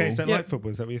football. Because gays don't Yeah. like football.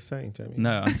 Is that what you're saying, Jamie?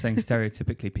 No, I'm saying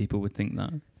stereotypically people would think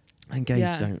that. And gays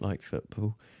Yeah. don't like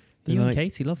football. They You like, and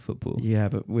Katie love football. yeah,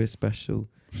 but we're special.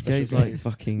 Special Gays like gays.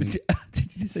 fucking.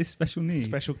 Did you say special needs?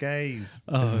 Special gays.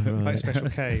 Oh, right. Like Special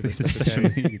K. but Special special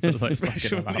gays. needs. I was like, fucking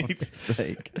Special hell. needs.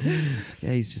 sake.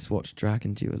 Gays just watch Drag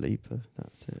and Dua Lipa.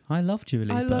 That's it. I love Dua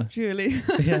Lipa. I love Julie.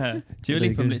 Yeah, Dua Really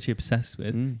Lipa I'm good. literally obsessed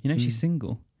with. Mm, You know, she's mm.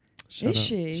 single. Shut Is up.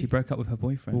 she? She broke up with her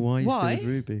boyfriend. Well, why are you Why? still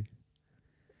with Ruby?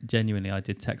 Genuinely, I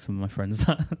did text some of my friends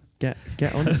that.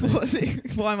 Get on. it. What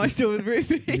why am I still with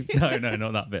Ruby? No,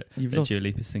 not that bit. You've But lost- Dua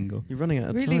Lipa's single. You're running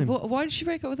out of Really? time. Why did she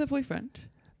break up with her boyfriend?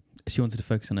 She wanted to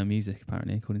focus on her music,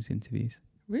 apparently, according to interviews.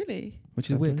 Really? Which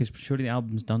is weird Exactly. because surely the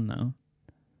album's done now.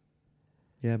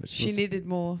 Yeah, but She needed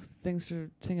more things to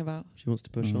sing about. she wants to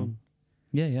push Mm. on.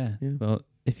 Yeah. Yeah. Well,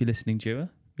 if you're listening, Dua,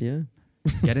 Yeah.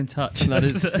 get in touch.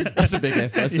 That's a big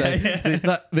if, I'd say.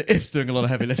 Yeah. The if's doing a lot of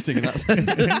heavy lifting in that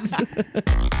sentence.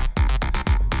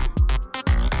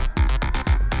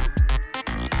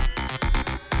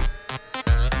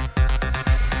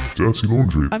 Dirty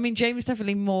Laundry. I mean, Jamie's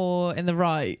definitely more in the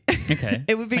right. Okay.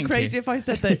 It would be Thank crazy you. if I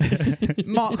said that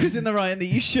Mark was in the right and that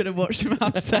you should have watched him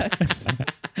have sex.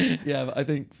 Yeah, but I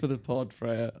think for the pod,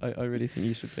 Freya, I really think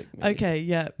you should pick me. Okay,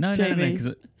 yeah. No, Jamie, 'cause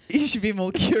you should be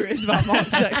more curious about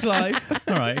Mark's sex life.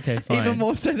 all right, okay, fine. Even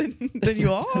more so than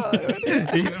you are.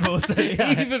 Even more so.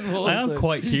 Yeah. Even more I am so.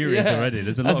 quite curious Yeah. already.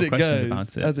 There's a lot As of it questions goes,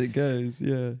 about it. as it goes,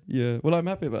 yeah. Well, I'm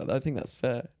happy about that. I think that's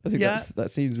fair. I think Yeah.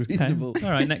 that seems Okay. reasonable. All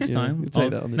right, next Yeah, time. we'll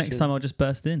take that on the next chin. time I'll just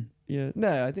burst in. Yeah.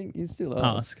 No, I think you still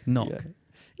Ask, knock. Yeah.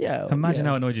 Yeah. Imagine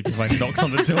how annoyed you'd be if I knocks on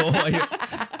the door.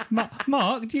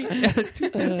 Mark, do you...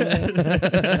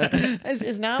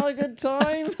 Is now a good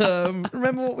time?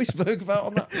 Remember what we spoke about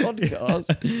on that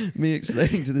podcast? Me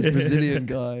explaining to this Brazilian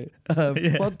guy.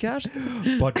 Podcast?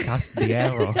 Podcast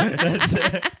Diero. That's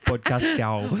it. Podcast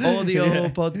Ciao. Audio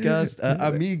podcast.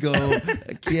 Amigo.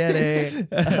 Quiere.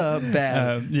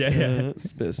 Ver.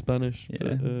 It's a bit of Spanish. Yeah.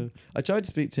 But, I tried to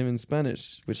speak to him in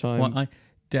Spanish, which I'm... Well,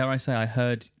 dare I say I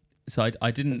heard... So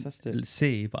I didn't Fantastic.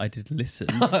 see, but I did listen.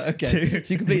 Okay.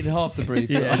 So you completed half the brief.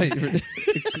 Yeah.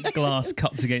 Glass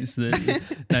cupped against the...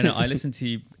 No, I listened to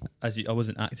you I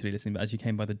wasn't actively listening, but as you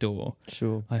came by the door,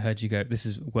 Sure. I heard you go, this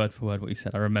is word for word what you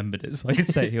said. I remembered it, so I could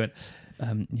say it. He went,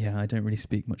 yeah, I don't really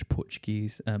speak much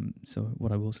Portuguese, so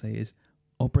what I will say is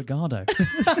obrigado.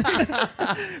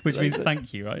 Which means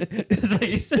thank you, right? That's what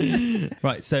you said.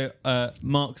 Right, so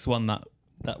Mark's won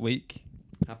that week.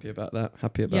 Happy about that.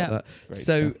 That. Great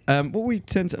So, what we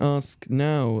tend to ask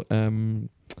now, in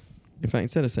fact,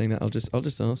 instead of saying that, I'll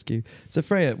just ask you. So,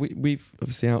 Freya, we've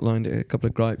obviously outlined a couple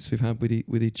of gripes we've had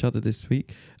with each other this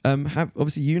week.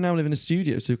 Obviously, you now live in a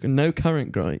studio, so no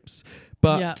current gripes,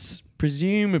 but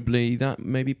presumably that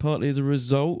may be partly as a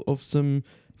result of some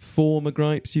former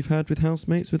gripes you've had with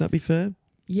housemates. Would that be fair?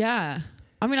 Yeah.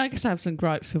 I mean, I guess I have some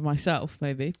gripes with myself,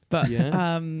 maybe, but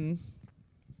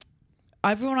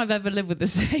everyone I've ever lived with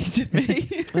has hated me.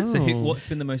 So what's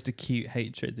been the most acute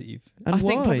hatred that you've... And I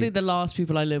think why? probably the last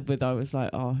people I lived with, I was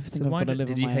like, I think I've got to live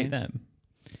did on you my hate own. them?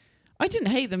 I didn't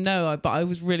hate them, no, but I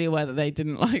was really aware that they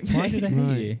didn't like me. Why did they hate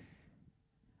Right. you?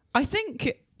 I think,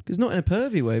 Because not in a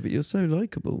pervy way, but you're so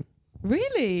likeable.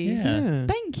 really? Yeah.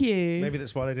 Thank you. Maybe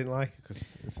that's why they didn't like it, because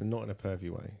it's not in a pervy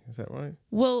way. Is that right?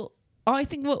 Well, I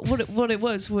think what it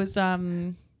was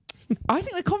I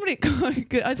think the comedy quite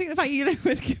good. I think the fact you live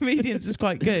with comedians is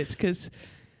quite good because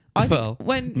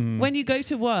when you go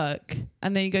to work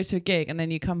and then you go to a gig and then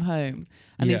you come home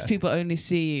and these people only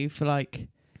see you for like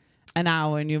an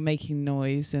hour and you're making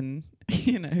noise and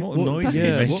you know What noise?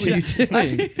 Yeah, what were you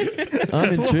doing?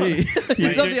 I'm intrigued.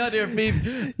 You love the idea of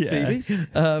Phoebe.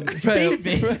 Yeah.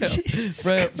 Phoebe.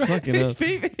 Freya, fucking hell.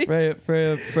 Phoebe.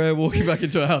 Freya walking back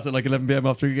into her house at like 11 p.m.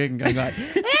 after a gig and going like,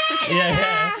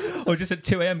 yeah. Or just at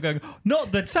 2 a.m. going,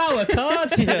 not the tower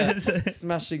card.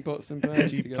 smashing pots and pans.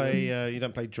 Do you play? You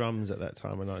don't play drums at that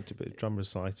time of night? Do you play drum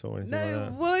recital or anything like No,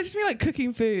 that? well, I just mean like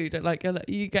cooking food. Like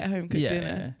you get home, cook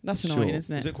dinner. That's annoying, Sure.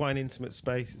 isn't Was it? it quite an intimate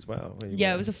space as well?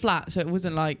 Yeah, it was a flat, so it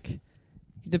wasn't like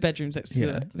the bedroom's next to Yeah.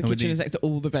 the And were kitchen is these- next to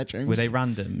all the bedrooms. Were they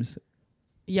randoms?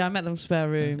 Yeah, I met them in the spare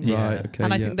room. Yeah. Right, okay.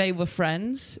 And I yeah. think they were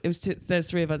friends. It was there's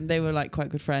three of us, and they were like quite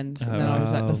good friends. And Oh, then I was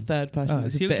like wow. the third person. It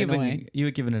was so a bit annoying. you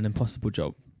were given an impossible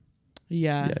job.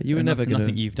 Yeah. Yeah, you were And never going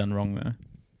nothing to. you've done wrong there.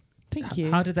 Thank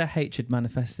you. How did their hatred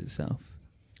manifest itself?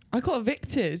 I got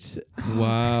evicted.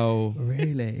 Wow.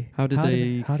 Really? How did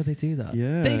they do that?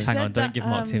 Yeah. They Hang said on, don't that, give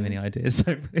Mark too many ideas.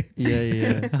 So please.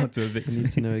 Yeah. How to evict I me.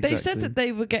 need to know exactly. They said that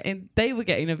they were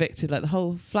getting evicted, like the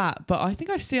whole flat. But I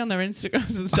think I see on their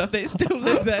Instagrams and stuff they still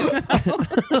live there now.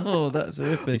 Oh, that's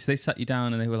horrific. So they sat you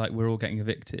down and they were like, "We're all getting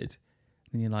evicted."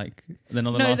 And you're like, then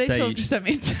on the No, last they day, sort of just sent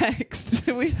me a text.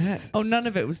 Oh, none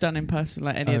of it was done in person,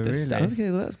 like any Oh, of this really? stuff.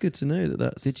 Okay, well, that's good to know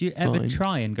that's. did you ever fine.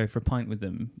 try and go for a pint with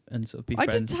them and sort of be I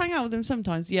friends? did hang out with them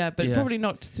sometimes, yeah, but Yeah. probably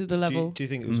not to the level. Do you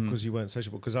think it was because you weren't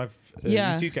sociable? Because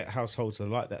Yeah. you do get households that are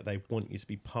like that. They want you to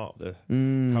be part of the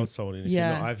Mm. household, and if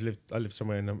Yeah. you're not, I lived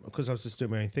somewhere, and because I was just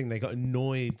doing my own thing, they got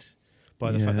annoyed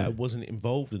by the fact Yeah. that I wasn't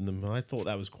involved in them, and I thought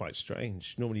that was quite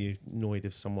strange. Normally, you're annoyed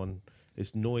if someone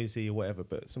is noisy or whatever,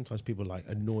 but sometimes people are like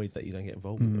annoyed that you don't get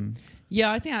involved with them. Yeah,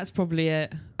 I think that's probably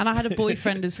it. And I had a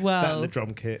boyfriend as That well. and the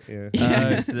drum kit, yeah.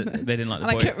 Yeah. So that they didn't like the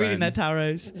And I boyfriend. kept reading their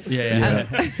tarots. Yeah.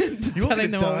 You're telling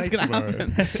gonna them what was die going to tomorrow.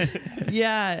 happen.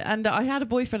 Yeah, and I had a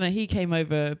boyfriend and he came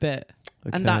over a bit.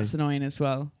 Okay. And that's annoying as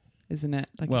well, isn't it?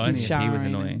 Like Well, if only he's if he was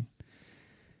showering annoying.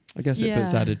 I guess it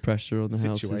puts Yeah. added pressure on the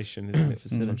Situation, isn't it? For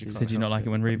sometimes Facilities. you can't Did you not help like it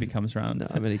when Ruby comes round? No,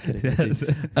 I'm only kidding.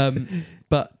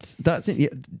 But that's it. Yeah,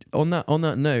 on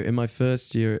that note, in my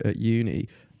first year at uni,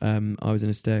 I was in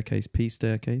a peace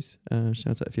staircase.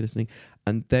 Shout out if you're listening.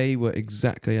 And they were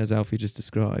exactly as Alfie just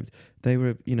described. They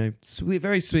were, sweet,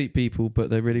 very sweet people, but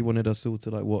they really wanted us all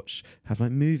to have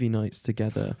movie nights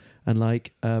together. And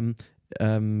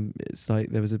it's like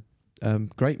there was a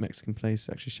great Mexican place,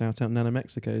 actually. Shout out Nana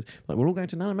Mexico's. Like, we're all going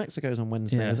to Nana Mexico's on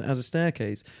Wednesday Yeah. as a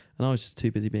staircase. And I was just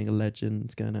too busy being a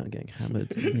legend, going out and getting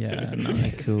hammered. Yeah,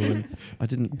 nice. Cool. And I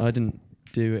didn't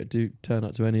turn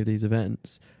up to any of these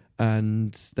events,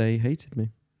 and they hated me.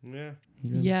 Yeah.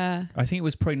 Yeah. I think it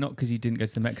was probably not because you didn't go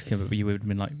to the Mexican, but you would have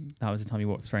been like, that was the time you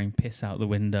were throwing piss out the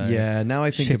window. Yeah, now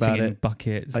I think shitting about in it.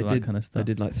 buckets, I all did that kind of stuff. I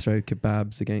did like throw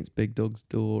kebabs against Big Dog's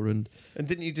door and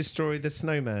didn't you destroy the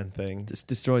snowman thing? just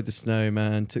destroyed the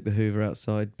snowman, took the Hoover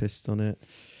outside, pissed on it.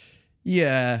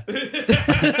 Yeah.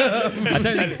 I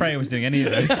don't think Freya was doing any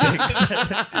of those things.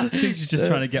 I think she's just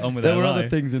trying to get on with There her were life. other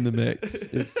things in the mix.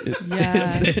 It's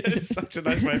Yeah. It's such a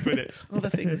nice way of putting it. Other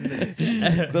things in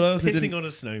it. but I also Pissing didn't. on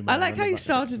a snowman. I like how you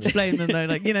started to blame them though,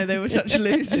 like, they were such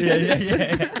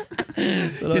losers.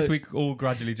 Because we all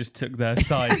gradually just took their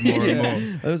side more and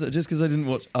more. I was just because I didn't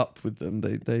watch Up with them,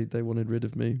 they wanted rid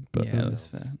of me. But Yeah, that's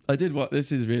fair. I did what.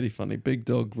 This is really funny. Big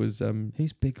Dog was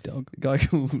Who's Big Dog? a guy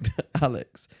called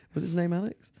Alex. Was his name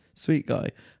Alex? Sweet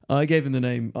guy. I gave him the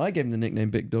nickname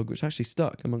Big Dog, which actually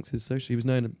stuck amongst his social. He was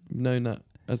known that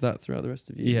as that throughout the rest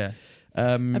of you. Yeah.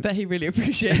 I bet he really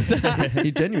appreciates that.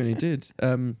 He genuinely did.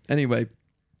 Anyway,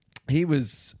 he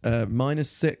was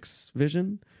 -6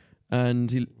 vision, and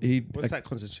he What's that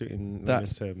constitute in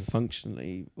that's terms?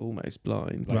 functionally almost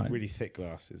blind. Like Right. really thick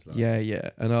glasses. Like. Yeah.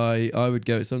 And I would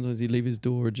go. Sometimes he'd leave his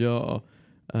door ajar,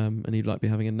 and he'd like be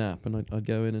having a nap, and I'd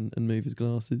go in and move his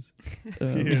glasses.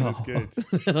 Yeah, that's good.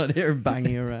 And I'd hear him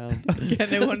banging around. Yeah,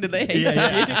 no wonder they hate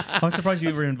Yeah. I'm surprised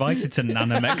you were invited to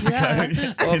Nana Mexico.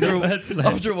 After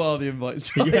a while, the invites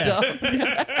dried up.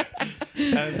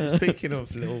 Speaking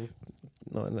of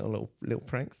little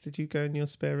pranks, did you go in your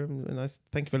spare room? And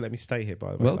thank you for letting me stay here.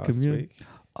 By the way, Welcome, last yeah. week.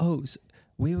 Oh, so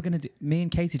we were going to do... Me and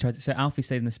Katie tried to... So Alfie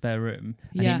stayed in the spare room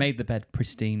and Yeah. he made the bed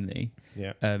pristinely.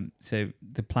 Yeah. So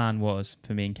the plan was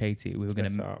for me and Katie, we were going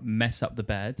Mess to it up. mess up the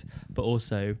bed, but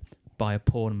also buy a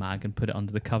porn mag and put it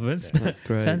under the covers. Yeah. That's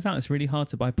great. Turns out it's really hard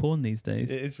to buy porn these days.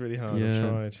 It is really hard. Yeah. I've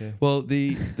tried. Yeah. Well,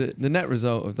 the net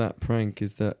result of that prank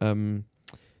is that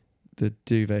the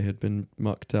duvet had been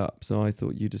mucked up, so I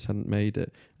thought you just hadn't made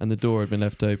it, and the door had been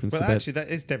left open. Well, so actually, that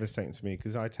is devastating to me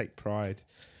because I take pride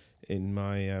in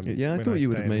my. Yeah, I when thought you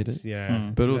would stay have made in- it. Yeah.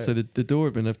 Hmm. but So also the door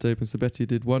had been left open, so Betty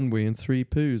did 1 wee and 3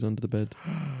 poos under the bed.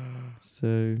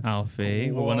 So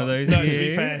Alfie, What? one of those. No, you? to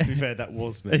be fair, that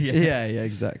was me. Yeah. yeah,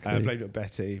 exactly. I blamed it on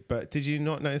Betty. But did you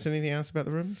not notice anything else about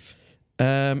the room?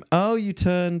 You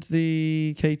turned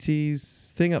the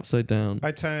Katie's thing upside down.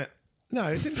 I turned. No,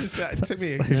 it didn't just that. It took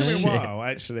me a while,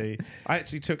 actually. I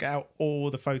actually took out all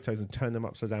the photos and turned them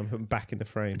upside down and put them back in the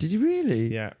frame. Did you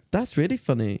really? Yeah. That's really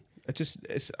funny. I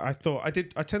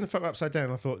turned the photo upside down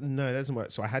and I thought, no, that doesn't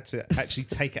work. So I had to actually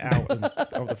take it out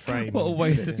of the frame. What a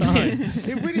waste of time. It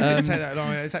really didn't take that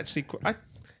long. It's actually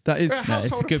That is for a household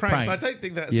it's a of good pranks, prank. I don't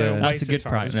think that's Yeah. a That's waste a good of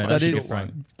time. prank. It's No, quite a that short is-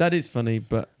 one. that is funny,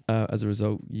 but as a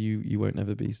result, you won't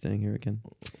ever be staying here again.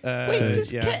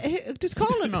 Wait, Yeah. does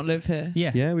Carla not live here?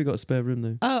 Yeah. Yeah, we got a spare room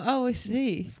though. Oh, I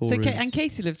see. 4 So rooms. and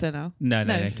Katie lives there now. No,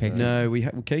 No. Katie. No, we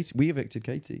evicted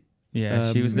Katie.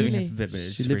 Yeah, she was living Really? here for a bit, but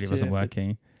it She just lived really wasn't here for-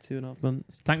 working. 2.5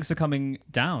 months. Thanks for coming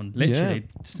down. Literally,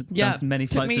 just Yeah. done many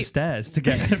Took flights me- of stairs to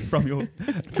get from your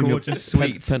From your gorgeous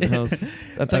suite. penthouse.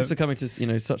 And thanks for coming to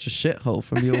such a shithole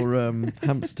from your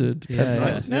Hampstead Yeah.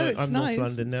 penthouse. No, it's I'm nice. North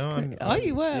London now. Are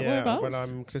you? Whereabouts? Well,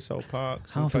 I'm Clissold Park.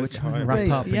 so Half of close it to trying to Highbury. wrap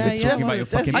Wait, up and yeah, we're yeah. talking about your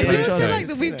fucking I do British also accent. like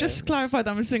that we've Yeah. just clarified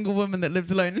that I'm a single woman that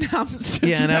lives alone in Hampstead.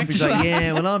 Yeah, and Alfie's like, Thanks for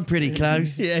yeah, well, I'm pretty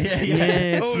close.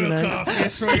 Yeah. Oh, you look know. after you,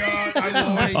 sweetheart. I'm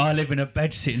always- I live in a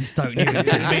bed sitting stone unit.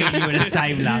 Me and you are the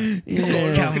same, love. Yeah.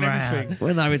 Come Looking at round. everything.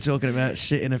 When they were talking about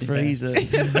shit in a freezer. I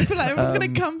feel like everyone's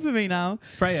going to come for me now.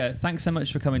 Freya, thanks so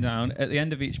much for coming down. At the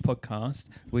end of each podcast,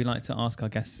 we like to ask our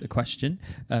guests a question.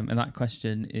 And that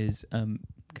question is, can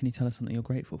you tell us something you're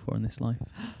grateful for in this life?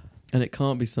 And it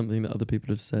can't be something that other people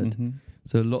have said. Mhm.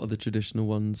 So a lot of the traditional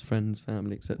ones, friends,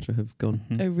 family, etc., have gone.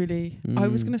 Mhm. Oh, really? I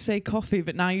was Mm. going to say coffee,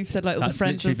 but now you've said like all the That's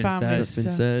friends and literally been family. That's been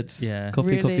stuff. said. Yeah.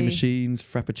 Coffee Really? machines,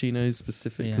 frappuccinos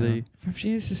specifically.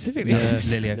 Frappuccino specifically. Yeah.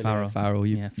 Lily O'Farrell. Farrell,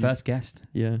 Yeah. First guest.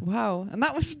 Yeah. Wow. And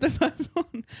that was the first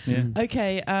one. Yeah. Mm.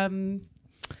 Okay.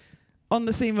 On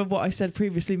the theme of what I said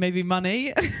previously, maybe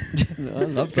money. I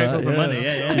love Grateful that. for money,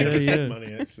 yeah. Yeah, yeah.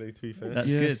 money, actually, to be fair. That's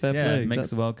Yeah, good. fair Yeah, play. it makes That's-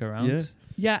 the world go round. yeah.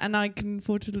 Yeah, and I can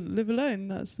afford to live alone.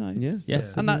 That's nice. Yeah.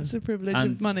 Yes. And that's a privilege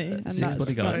And, of money. And six that's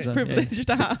bodyguards, a yeah. privilege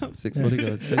to have. Six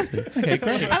bodyguards, totally. Okay,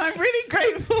 great. And I'm really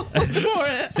grateful for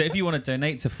it. So if you want to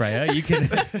donate to Freya, you can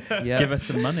Yeah. give us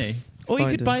some money Or you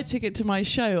Find could him. buy a ticket to my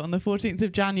show on the 14th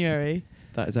of January.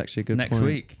 That is actually a good next point.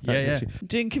 week. That is Yeah. actually-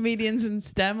 Doing Comedians in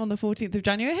STEM on the 14th of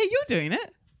January. Hey, you're doing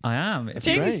it. I am. If you,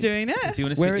 Jamie's great. doing if it. you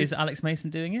want to Where see, is- is Alex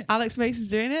Mason doing it? Alex Mason's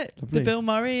doing it. Lovely. The Bill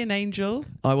Murray and Angel.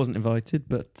 I wasn't invited,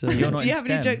 but You're not Do you in have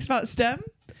any STEM. jokes about STEM?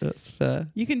 That's fair.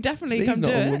 You can definitely He's come not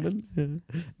do a it. woman. Yeah.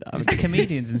 No, It's the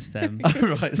comedians in STEM.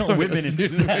 oh, right. Not women in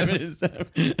STEM.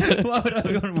 Why would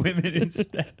I want women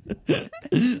instead?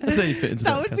 That's how you fit into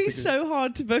that. That would be category. so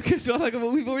hard to book as well. Like,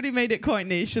 well, we've already made it quite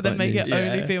niche, so then Quite make it niche,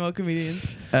 only yeah. female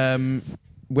comedians.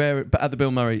 But at the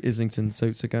Bill Murray, Islington,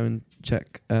 so go and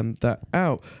check that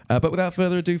out. But without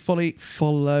further ado,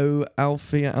 follow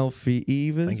Alfie at Alfie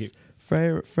Evers. Thank you.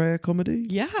 Freya at Freya Comedy.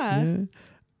 Yeah.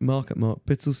 Mark at Mark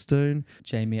Bittlestone.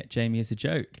 Jamie at Jamie is a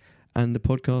joke. And the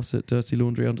podcast at Dirty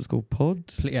Laundry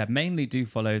 _pod. Yeah, mainly do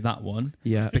follow that one.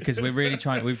 Yeah. Because we're really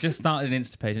trying. We've just started an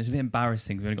Insta page. And it's a bit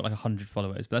embarrassing. We've only got like 100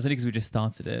 followers, but that's only because we just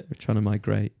started it. We're trying to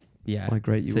migrate Yeah.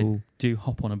 you So all. do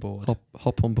hop on a board.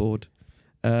 Hop on board.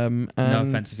 And No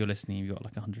offense if you're listening, you've got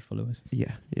like 100 followers.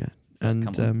 Yeah. Come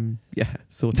And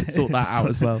sort that out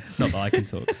as well. Not that I can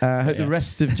talk. I hope Yeah. the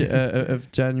rest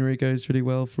of January goes really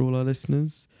well for all our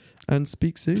listeners. And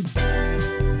speak soon.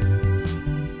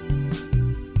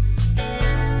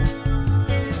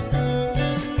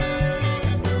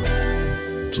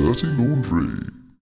 Dirty Laundry.